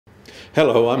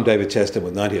Hello, I'm David Chaston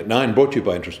with 90 at 9, brought to you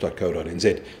by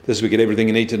interest.co.nz. This week, get everything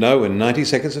you need to know in 90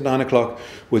 seconds at 9 o'clock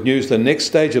with news the next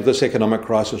stage of this economic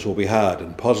crisis will be hard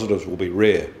and positives will be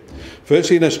rare.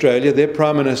 Firstly, in Australia, their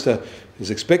Prime Minister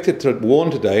is expected to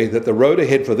warn today that the road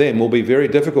ahead for them will be very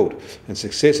difficult and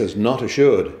success is not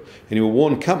assured. And he will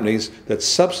warn companies that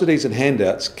subsidies and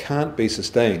handouts can't be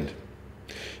sustained.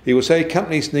 He will say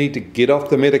companies need to get off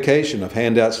the medication of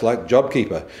handouts like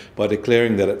JobKeeper by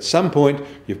declaring that at some point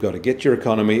you've got to get your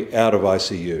economy out of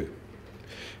ICU.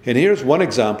 And here's one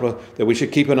example that we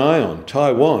should keep an eye on,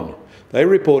 Taiwan. They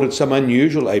reported some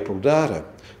unusual April data.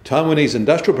 Taiwanese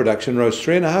industrial production rose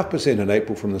 3.5% in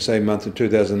April from the same month in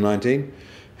 2019.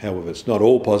 However, it's not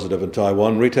all positive in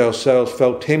Taiwan. Retail sales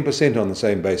fell 10% on the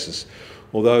same basis,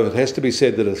 although it has to be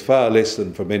said that it's far less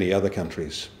than for many other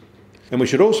countries. And we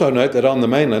should also note that on the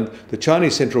mainland, the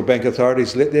Chinese central bank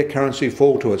authorities let their currency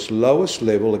fall to its lowest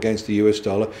level against the US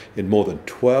dollar in more than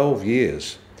 12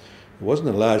 years. It wasn't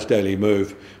a large daily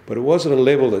move, but it was at a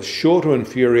level that's sure to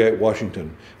infuriate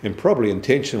Washington, and probably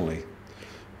intentionally.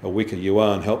 A weaker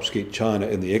yuan helps keep China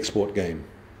in the export game.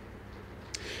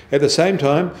 At the same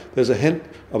time, there's a hint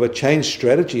of a changed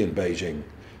strategy in Beijing.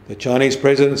 The Chinese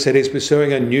president said he's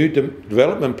pursuing a new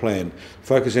development plan,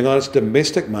 focusing on its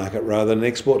domestic market rather than an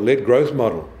export-led growth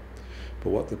model. But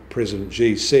what the President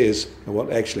Xi says and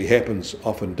what actually happens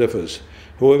often differs.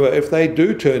 However, if they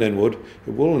do turn inward,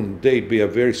 it will indeed be a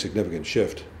very significant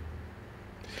shift.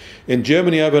 In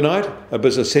Germany overnight, a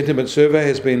business sentiment survey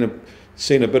has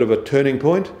seen a bit of a turning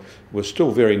point. It was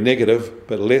still very negative,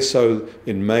 but less so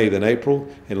in May than April,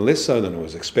 and less so than it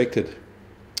was expected.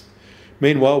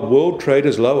 Meanwhile, world trade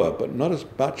is lower, but not as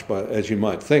much as you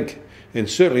might think. And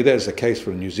certainly that is the case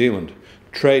for New Zealand.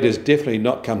 Trade has definitely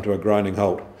not come to a grinding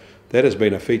halt. That has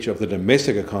been a feature of the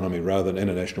domestic economy rather than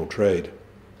international trade.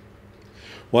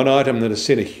 One item that has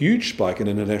seen a huge spike in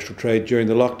international trade during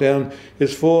the lockdown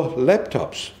is for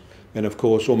laptops. And of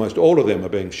course, almost all of them are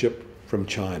being shipped from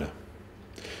China.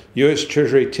 US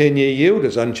Treasury 10-year yield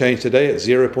is unchanged today at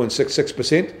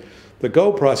 0.66%. The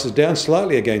gold price is down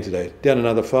slightly again today, down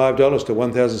another $5 to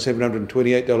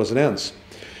 $1,728 an ounce.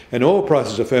 And oil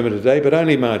prices are firmer today, but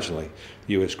only marginally.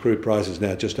 The US crude price is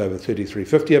now just over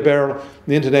 $33.50 a barrel.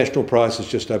 The international price is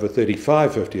just over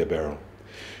 $35.50 a barrel.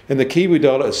 And the Kiwi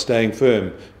dollar is staying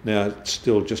firm. Now it's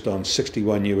still just on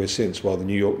 61 US cents while the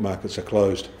New York markets are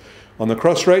closed. On the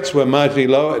cross rates, we're marginally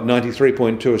lower at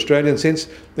 93.2 Australian cents.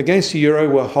 Against the euro,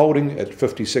 we're holding at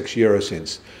 56 euro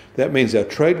cents. That means our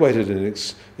trade-weighted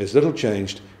index is little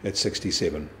changed at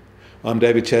 67. I'm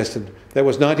David Chaston. That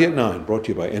was 90 at 9, brought to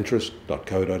you by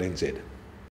interest.co.nz.